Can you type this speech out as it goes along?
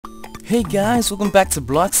Hey guys, welcome back to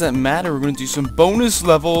Blocks That Matter. We're going to do some bonus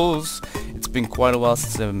levels. It's been quite a while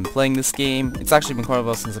since I've been playing this game. It's actually been quite a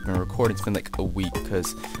while since I've been recording. It's been like a week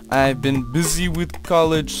because I've been busy with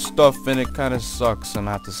college stuff and it kind of sucks and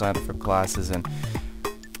I have to sign up for classes and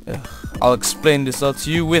I'll explain this all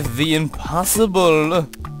to you with the impossible.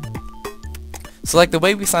 So like the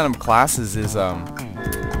way we sign up classes is oh,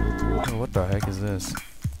 what the heck is this?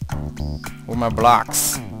 Where are my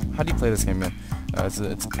blocks? How do you play this game, man?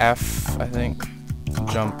 It's F, I think.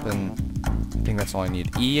 Jump, and I think that's all I need.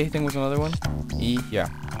 E, I think, was another one. E, yeah.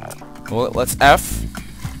 Well, let's F.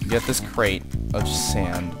 Get this crate of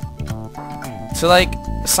sand. To like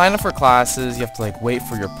sign up for classes, you have to like wait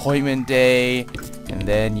for your appointment day, and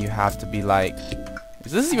then you have to be like,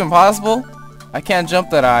 is this even possible? I can't jump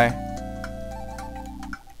that high.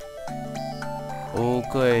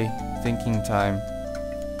 Okay, thinking time.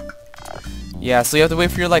 Yeah, so you have to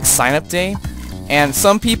wait for your like sign up day. And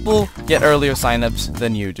some people get earlier signups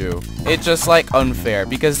than you do. It's just like unfair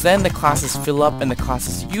because then the classes fill up and the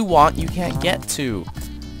classes you want you can't get to.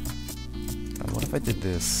 What if I did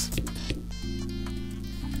this?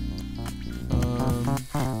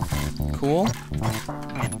 Cool.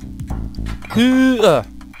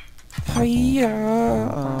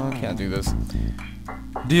 Can't do this.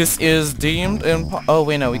 This is deemed oh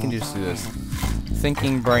wait, no, we can just do this.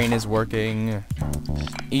 Thinking brain is working.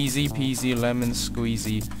 Easy peasy lemon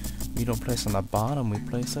squeezy. We don't place on the bottom, we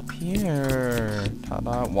place up here.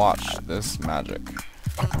 Ta-da. Watch this magic.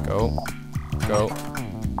 Go. Go.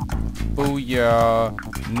 Booyah.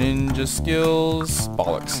 Ninja skills.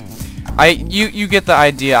 Bollocks. You get the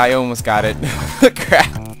idea. I almost got it. Crap.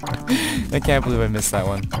 I can't believe I missed that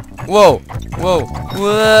one. Whoa. Whoa.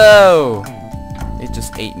 Whoa. It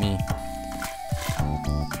just ate me.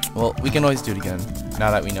 Well, we can always do it again,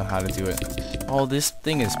 now that we know how to do it. Oh, this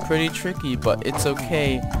thing is pretty tricky, but it's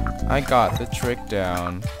okay. I got the trick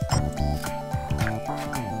down.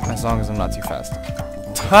 As long as I'm not too fast.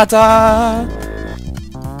 Ta-da!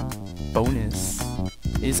 Bonus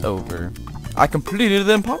is over. I completed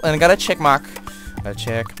the impossible, and I got a check mark. A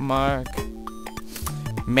check mark.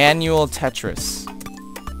 Manual Tetris.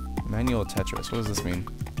 Manual Tetris, what does this mean?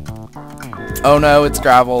 Oh no, it's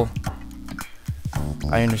gravel.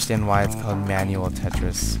 I understand why it's called Manual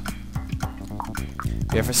Tetris.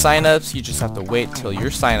 Yeah, for signups, you just have to wait till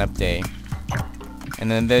your sign-up day.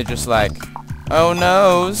 And then they're just like, oh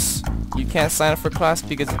noes, you can't sign up for class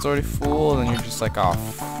because it's already full. And you're just like, oh,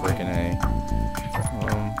 freaking A.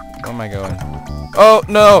 Where am I going? Oh,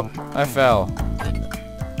 no, I fell.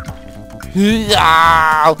 Okay,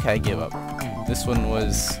 I give up. This one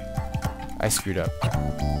was, I screwed up.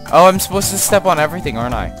 Oh, I'm supposed to step on everything,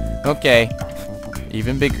 aren't I? Okay.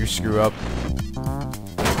 Even bigger screw up.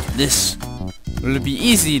 This will be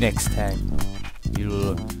easy next time.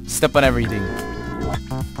 You'll step on everything.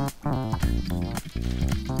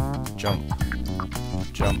 Jump.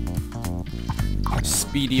 Jump.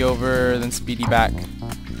 Speedy over, then speedy back.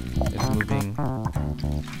 It's moving.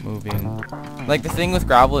 Moving. Like the thing with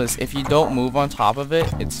gravel is if you don't move on top of it,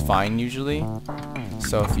 it's fine usually.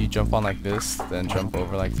 So if you jump on like this, then jump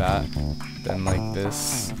over like that, then like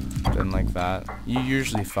this, then like that, you're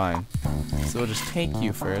usually fine. So it'll just take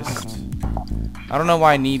you first. I don't know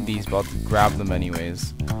why I need these, but I'll grab them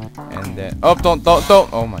anyways. And then, oh, don't,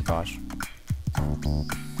 oh my gosh.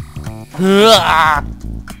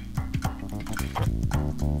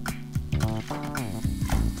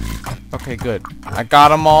 Okay, good. I got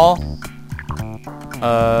them all.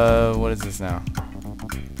 What is this now?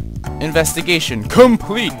 Investigation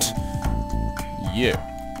complete. Yeah.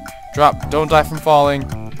 Drop. Don't die from falling.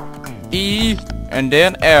 E and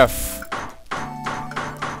then F.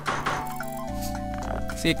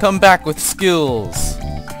 See, come back with skills.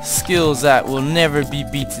 Skills that will never be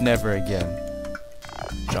beaten ever again.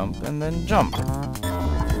 Jump and then jump.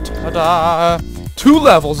 Ta-da! 2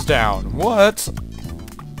 levels down. What?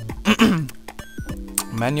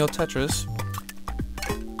 Manual Tetris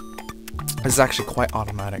is actually quite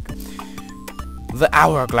automatic. The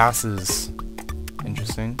hourglasses.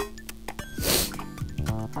 Interesting.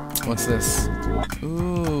 What's this?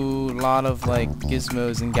 Ooh, a lot of like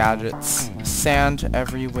gizmos and gadgets. Sand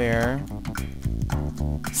everywhere.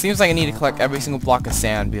 Seems like I need to collect every single block of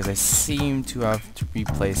sand because I seem to have to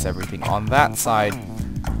replace everything on that side.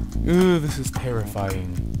 Ooh, this is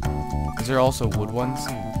terrifying. Is there also wood ones?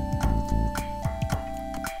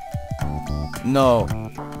 No.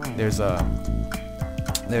 There's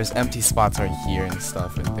empty spots right here and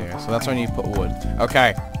stuff right there. So that's why I need to put wood.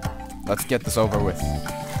 Okay. Let's get this over with.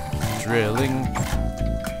 Drilling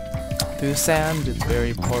through sand, it's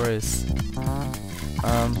very porous.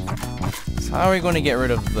 How are we going to get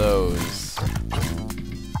rid of those?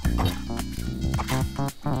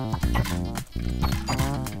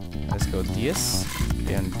 Let's go this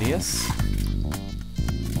and this.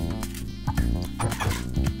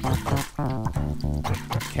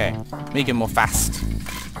 Okay, make it more fast.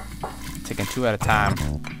 Taking 2 at a time.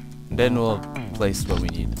 Then we'll place what we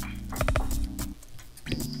need.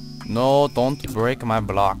 No, don't break my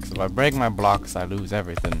blocks. If I break my blocks, I lose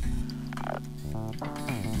everything.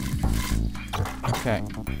 Okay,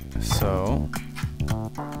 so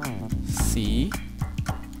C.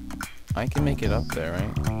 I can make it up there,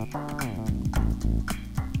 right?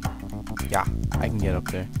 Yeah, I can get up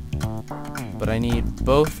there. But I need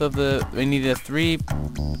both of the... I need the 3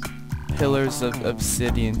 pillars of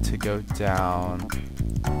obsidian to go down.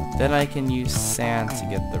 Then I can use sand to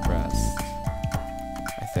get the rest.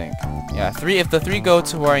 I think. Yeah, 3. If the 3 go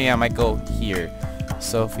to where I am, I go here.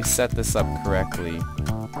 So if we set this up correctly,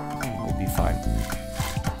 we'll be fine.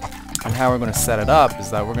 And how we're going to set it up is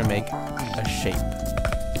that we're going to make a shape.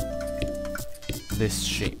 This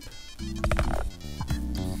shape.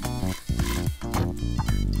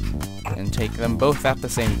 And take them both at the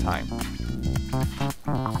same time.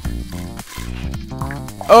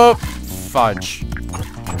 Oh, fudge.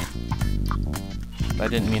 I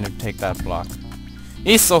didn't mean to take that block.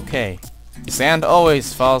 It's okay. Sand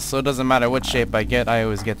always falls, so it doesn't matter what shape I get, I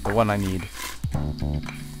always get the one I need.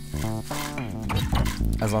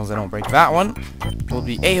 As long as I don't break that one, we'll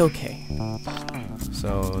be a-okay.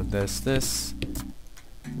 So this.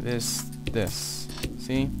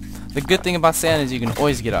 See? The good thing about sand is you can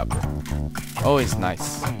always get up. Always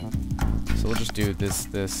nice. So we'll just do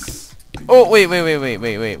this. Oh, wait.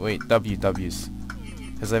 W's.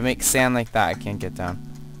 Because if I make sand like that, I can't get down.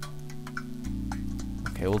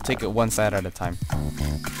 Okay, we'll take it one side at a time.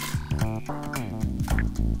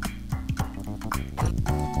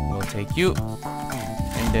 We'll take you.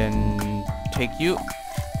 And then take you,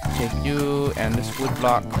 and this wood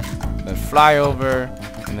block, then fly over,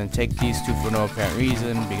 and then take these 2 for no apparent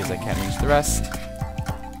reason, because I can't reach the rest.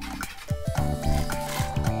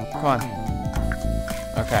 Come on.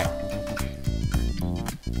 Okay.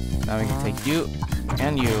 Now we can take you,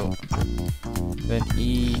 and you, then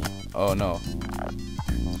E, oh no.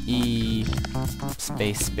 E,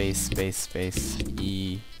 space,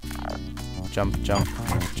 E, jump.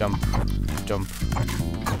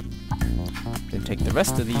 Then take the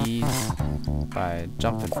rest of these by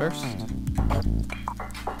jumping first.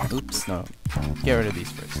 Oops, no. Get rid of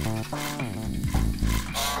these first.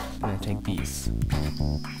 And then take these.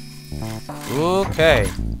 Okay.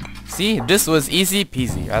 See, this was easy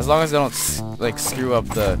peasy. As long as I don't like screw up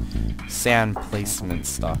the sand placement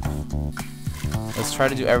stuff. Let's try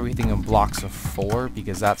to do everything in blocks of 4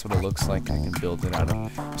 because that's what it looks like I can build it out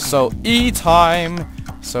of. So E time.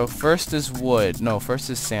 So first is wood. No, first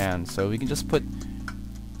is sand. So we can just put.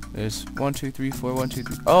 There's 1, 2, 3, 4. 1, 2,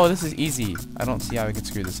 3. Oh, this is easy. I don't see how we can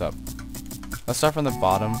screw this up. Let's start from the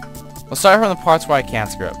bottom. Let's start from the parts where I can't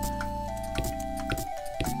screw up.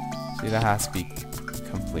 See, that has to be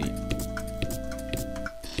complete.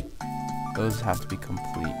 Those have to be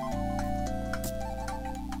complete.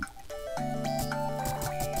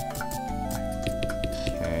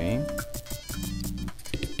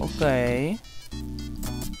 Okay.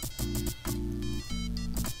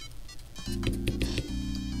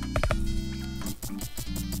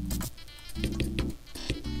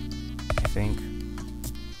 I think.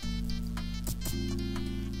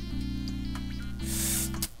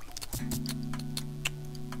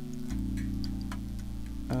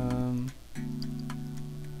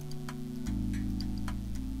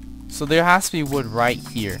 So there has to be wood right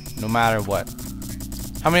here, no matter what.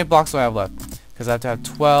 How many blocks do I have left? Because I have to have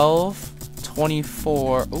 12,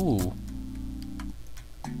 24. Ooh.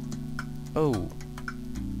 Oh.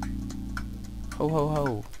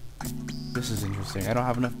 Ho. This is interesting. I don't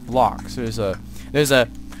have enough blocks. There's a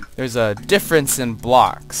difference in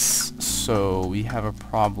blocks. So we have a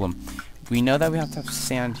problem. We know that we have to have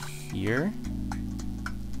sand here.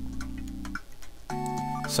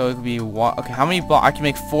 So it could be one. Okay, how many blocks? I can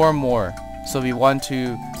make 4 more. So it'll be 1,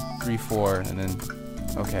 2, 3, 4, and then.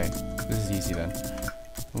 Okay, this is easy then.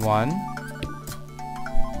 1,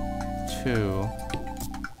 2.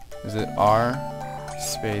 Is it R?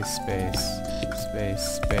 Space.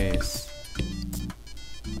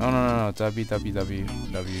 No. W.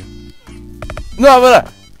 No,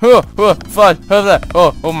 fun.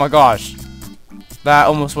 Oh my gosh. That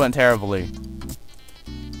almost went terribly.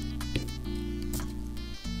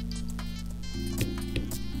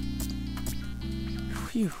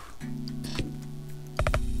 Phew.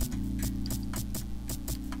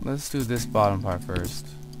 Let's do this bottom part first.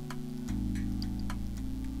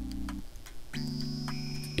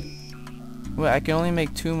 Wait, I can only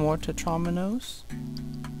make 2 more tetrominos?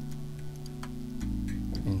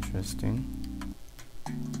 Interesting.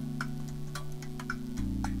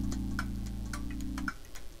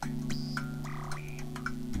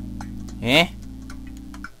 Eh?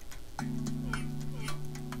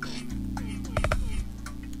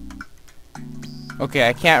 Okay,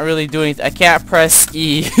 I can't really do anything. I can't press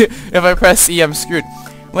E. If I press E, I'm screwed.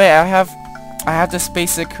 Wait, I have to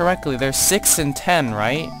space it correctly. There's 6 and 10,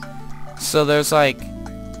 right? So there's like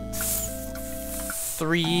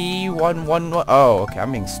 3, 1, 1, 1. Oh, okay,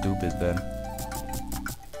 I'm being stupid then.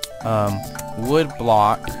 Wood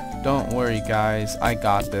block. Don't worry, guys. I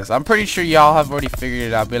got this. I'm pretty sure y'all have already figured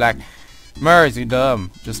it out. Be like, Merz, you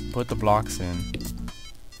dumb. Just put the blocks in.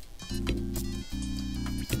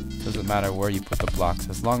 Doesn't matter where you put the blocks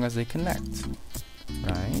as long as they connect.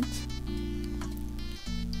 Right?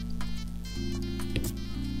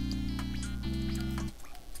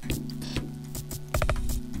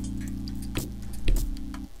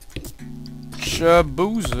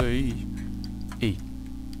 Shaboozy. E.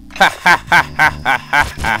 Ha ha ha ha ha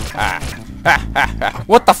ha ha ha ha.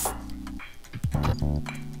 What the f—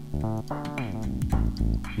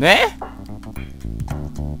 Eh?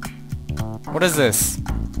 What is this?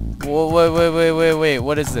 Wait,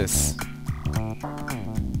 what is this?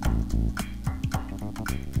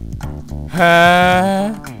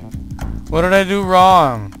 Huh? What did I do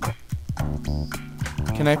wrong?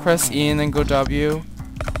 Can I press E and then go W?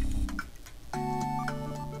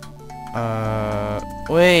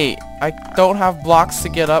 Wait, I don't have blocks to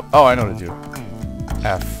get up. Oh, I know what to do.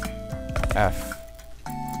 F. F.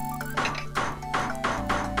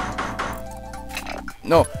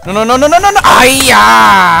 No, no, no, no, no, no, no, no!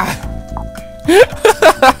 Ayah!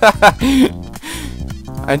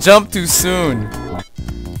 I jumped too soon.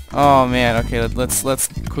 Oh man, okay, let's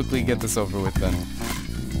quickly get this over with then.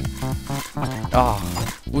 Oh,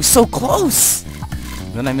 we're so close.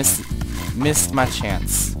 Then I missed my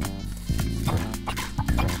chance.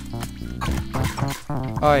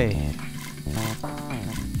 Oi.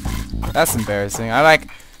 That's embarrassing. I like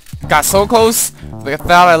got so close, I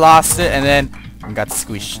thought I lost it, and then got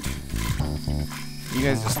squished. You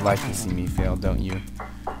guys just like to see me fail, don't you?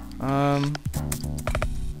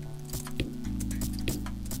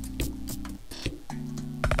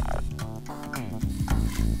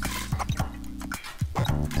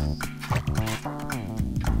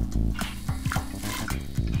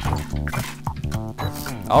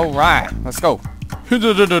 All right, let's go.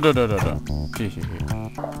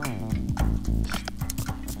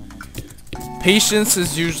 Patience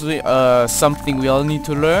is usually something we all need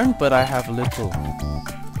to learn, but I have little.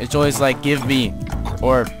 It's always like, give me,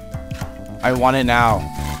 or I want it now.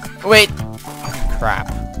 Wait, crap.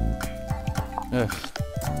 Ugh.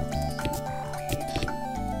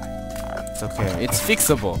 It's okay. It's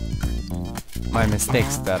fixable. My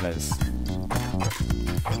mistakes, that is.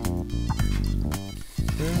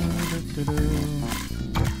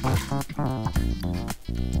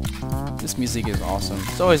 This music is awesome.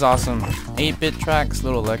 It's always awesome. 8-bit tracks,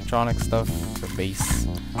 little electronic stuff, the bass.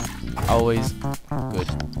 Always good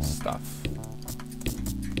stuff.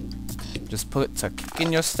 Just put a kick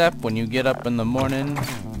in your step when you get up in the morning.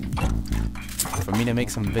 For me to make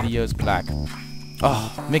some videos, be like,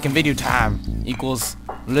 oh, making video time equals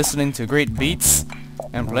listening to great beats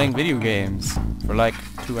and playing video games for like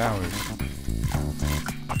 2 hours.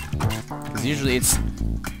 Because usually it's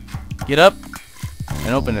get up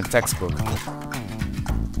and open a textbook.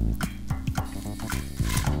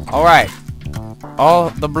 Alright. All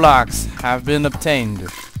the blocks have been obtained.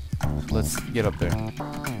 Let's get up there.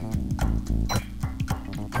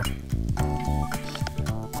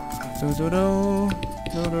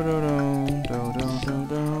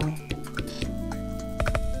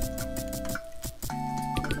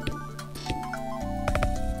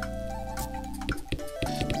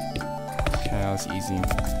 Okay, that was easy.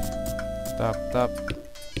 Stop, stop.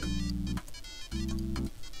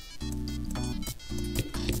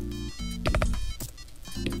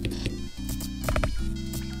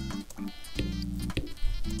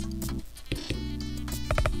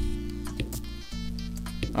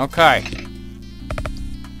 Okay.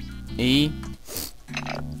 E.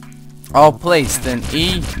 All placed, then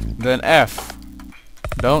E, then F.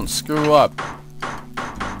 Don't screw up.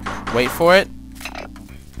 Wait for it.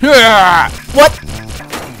 What?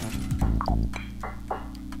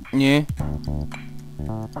 Yeah.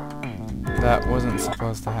 That wasn't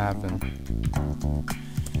supposed to happen.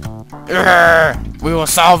 We will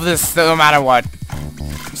solve this no matter what.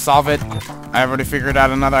 Solve it. I already figured out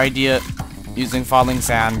another idea using falling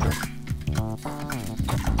sand.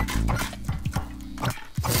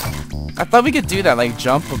 I thought we could do that, like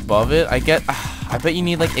jump above it. I bet you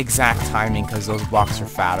need like exact timing because those blocks are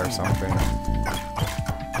fat or something.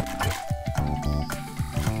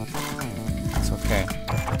 It's okay.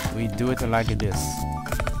 We do it like this.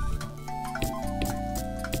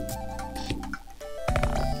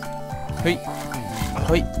 Hey,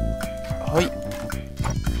 hey, hey.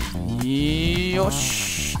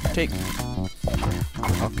 Yosh, take.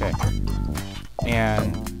 Okay.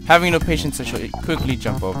 And having no patience, I should quickly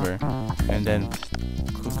jump over and then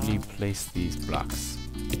quickly place these blocks.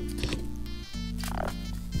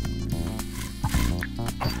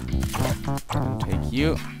 And take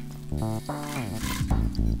you.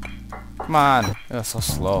 Come on. That's so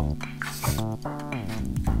slow.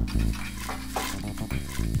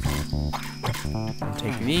 And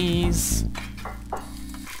take these.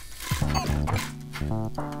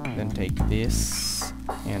 Then take this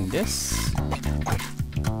and this.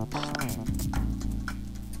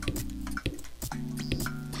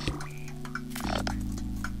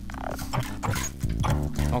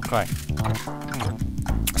 Okay.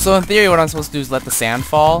 So in theory what I'm supposed to do is let the sand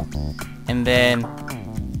fall, and then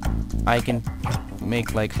I can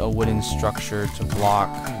make like a wooden structure to block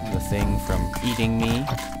the thing from eating me.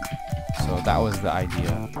 So that was the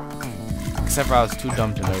idea. Except for I was too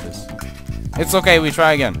dumb to notice. It's okay, we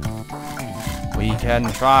try again. We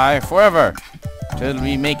can try forever till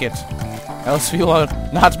we make it. Else we will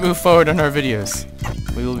not move forward on our videos.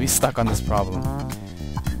 We will be stuck on this problem.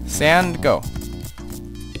 Sand, go.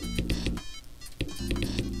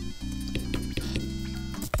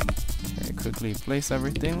 Okay, quickly place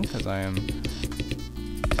everything because I am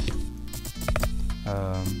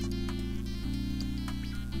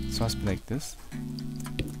supposed to be like this.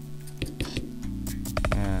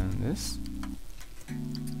 And this.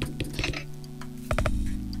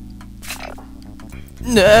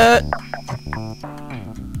 Eh?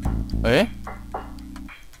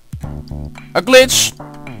 A glitch!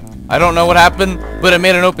 I don't know what happened, but it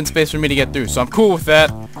made an open space for me to get through, so I'm cool with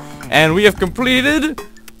that. And we have completed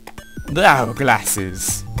the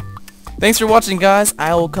hourglasses. Thanks for watching, guys.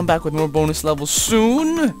 I will come back with more bonus levels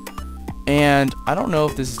soon. And I don't know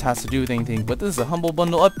if this has to do with anything, but this is a Humble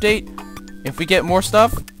Bundle update. If we get more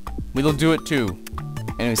stuff, we'll do it too.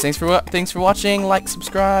 Anyways, thanks for watching, like,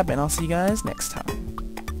 subscribe, and I'll see you guys next time.